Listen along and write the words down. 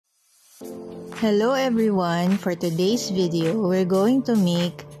Hello everyone! For today's video, we're going to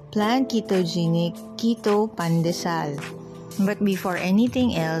make PlanKetogenic Keto Pandesal. But before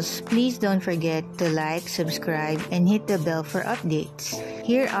anything else, please don't forget to like, subscribe, and hit the bell for updates.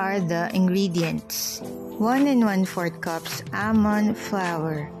 Here are the ingredients. 1 1/4 cups almond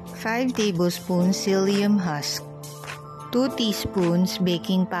flour, 5 tablespoons Psyllium Husk, 2 teaspoons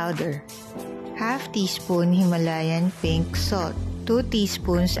baking powder, half teaspoon Himalayan pink salt, 2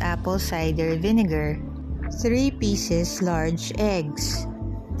 teaspoons Apple Cider Vinegar, 3 pieces large eggs,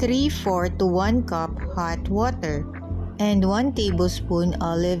 3/4 to 1 cup hot water, and 1 tablespoon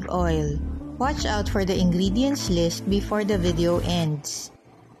olive oil. Watch out for the ingredients list before the video ends.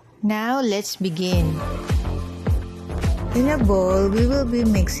 Now let's begin. In a bowl, we will be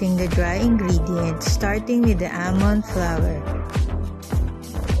mixing the dry ingredients starting with the almond flour.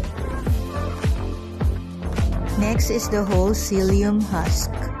 Next is the whole psyllium husk,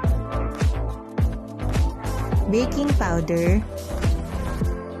 baking powder,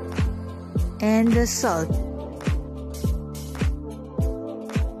 and the salt.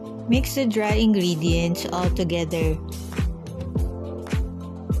 Mix the dry ingredients all together.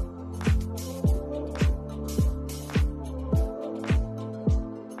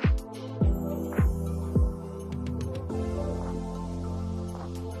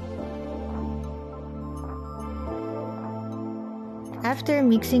 After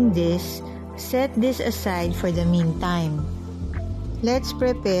mixing this, set this aside for the meantime. Let's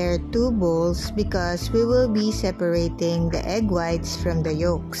prepare 2 bowls because we will be separating the egg whites from the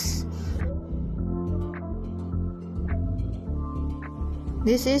yolks.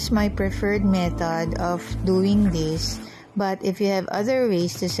 This is my preferred method of doing this, but if you have other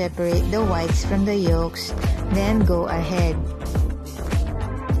ways to separate the whites from the yolks, then go ahead.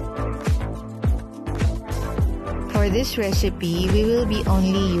 For this recipe, we will be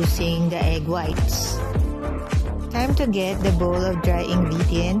only using the egg whites. Time to get the bowl of dry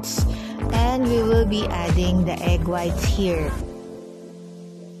ingredients, and we will be adding the egg whites here.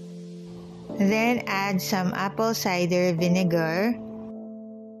 Then add some apple cider vinegar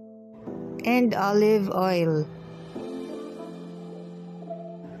and olive oil.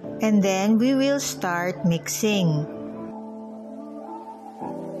 And then we will start mixing.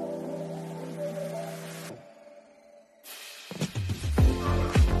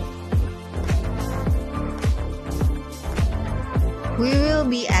 We will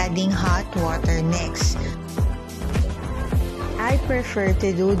be adding hot water next. I prefer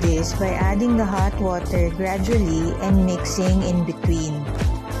to do this by adding the hot water gradually and mixing in between.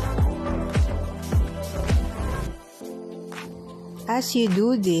 As you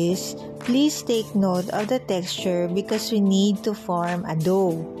do this, please take note of the texture because we need to form a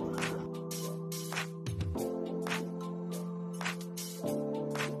dough.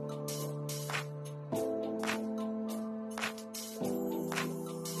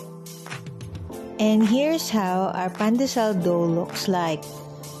 And here's how our pandesal dough looks like.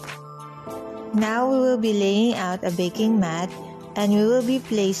 Now we will be laying out a baking mat and we will be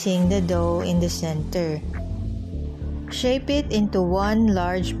placing the dough in the center. Shape it into one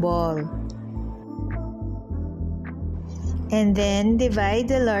large ball. And then divide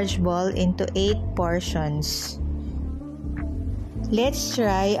the large ball into 8 portions. Let's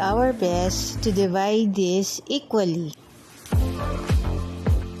try our best to divide this equally.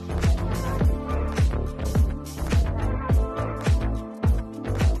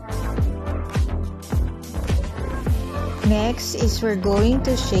 Next is we're going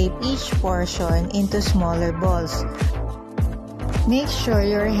to shape each portion into smaller balls. Make sure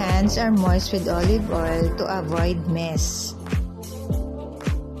your hands are moist with olive oil to avoid mess.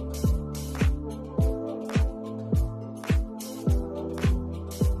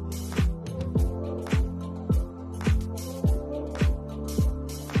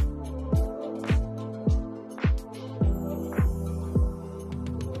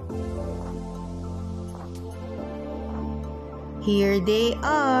 Here they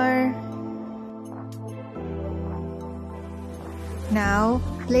are. Now,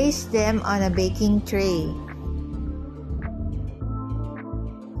 place them on a baking tray.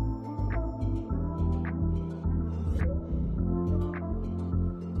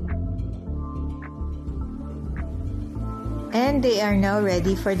 And they are now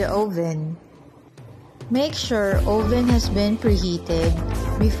ready for the oven. Make sure oven has been preheated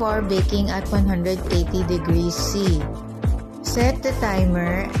before baking at 180 degrees C. Set the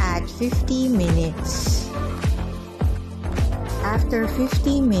timer at 50 minutes. After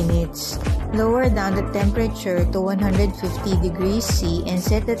 50 minutes, lower down the temperature to 150 degrees C and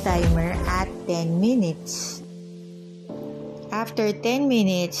set the timer at 10 minutes. After 10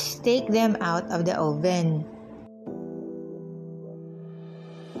 minutes, take them out of the oven.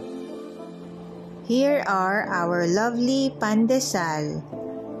 Here are our lovely pandesal.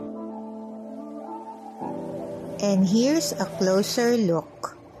 And here's a closer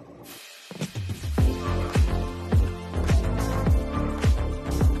look.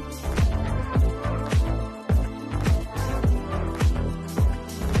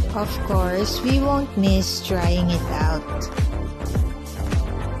 Of course, we won't miss trying it out.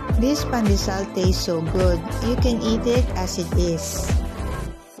 This pandesal tastes so good, you can eat it as it is.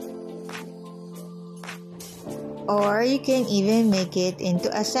 Or you can even make it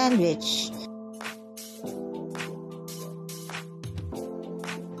into a sandwich.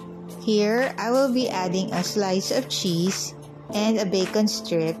 Here, I will be adding a slice of cheese and a bacon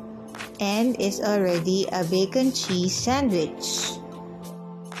strip, and it's already a bacon cheese sandwich.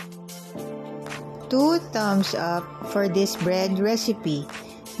 2 thumbs up for this bread recipe.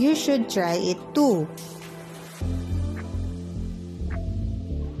 You should try it too.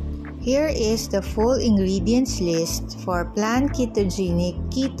 Here is the full ingredients list for PlanKetogenic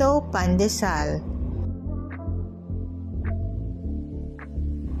Keto Pandesal.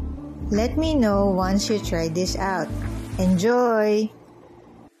 Let me know once you try this out. Enjoy!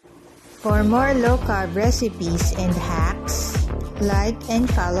 For more low-carb recipes and hacks, like and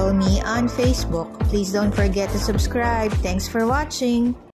follow me on Facebook. Please don't forget to subscribe. Thanks for watching.